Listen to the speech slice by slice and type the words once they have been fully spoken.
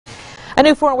A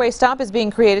new four-way stop is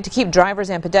being created to keep drivers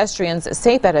and pedestrians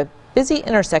safe at a busy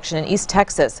intersection in East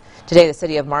Texas. Today, the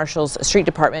City of Marshall's Street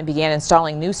Department began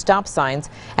installing new stop signs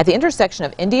at the intersection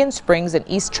of Indian Springs and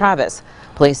East Travis.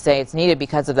 Police say it's needed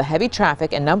because of the heavy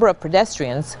traffic and number of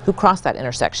pedestrians who cross that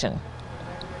intersection.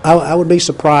 I would be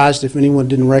surprised if anyone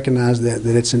didn't recognize that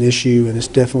it's an issue, and it's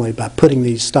definitely, by putting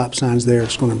these stop signs there,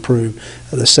 it's going to improve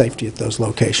the safety at those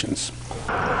locations.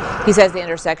 He says the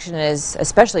intersection is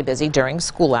especially busy during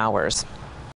school hours.